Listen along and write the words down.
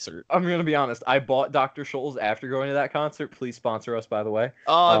I'm gonna be honest. I bought Dr. Scholl's after going to that concert. Please sponsor us, by the way.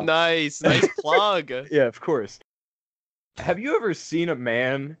 Oh, nice plug. Yeah, of course. Have you ever seen a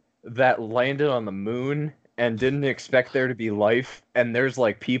man that landed on the moon and didn't expect there to be life, and there's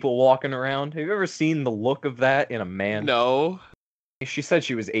like people walking around? Have you ever seen the look of that in a man? No. She said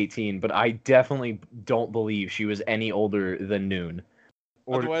she was 18, but I definitely don't believe she was any older than Noon.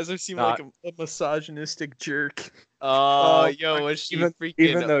 Otherwise, I seem like a misogynistic jerk. Yo, was she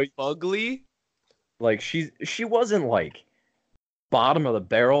even though fugly? Like she wasn't like bottom of the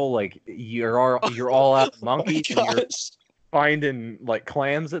barrel. Like you're all out of monkeys. And you're finding like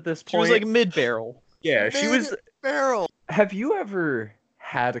clams at this point. She was like mid-barrel. Yeah, she was barrel. Have you ever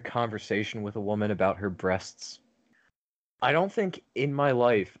had a conversation with a woman about her breasts? I don't think in my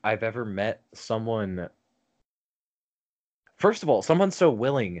life I've ever met someone. First of all, someone so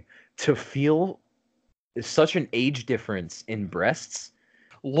willing to feel such an age difference in breasts.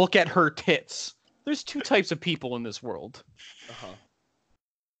 Look at her tits. There's two types of people in this world. Uh-huh.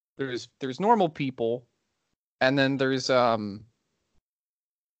 There's normal people, and then there's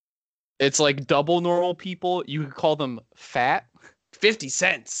it's like double normal people. You could call them fat. 50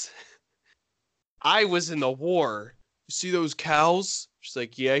 cents. I was in the war. You see those cows? She's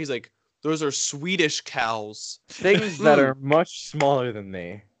like, yeah. He's like, those are Swedish cows. Things that are much smaller than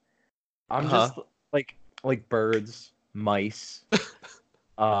me. I'm just like birds, mice,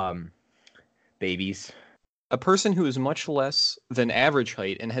 babies. A person who is much less than average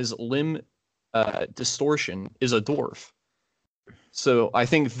height and has limb distortion is a dwarf. So I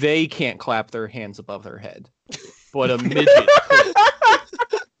think they can't clap their hands above their head, but a midget could.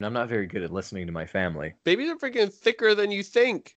 I'm not very good at listening to my family. Babies are freaking thicker than you think.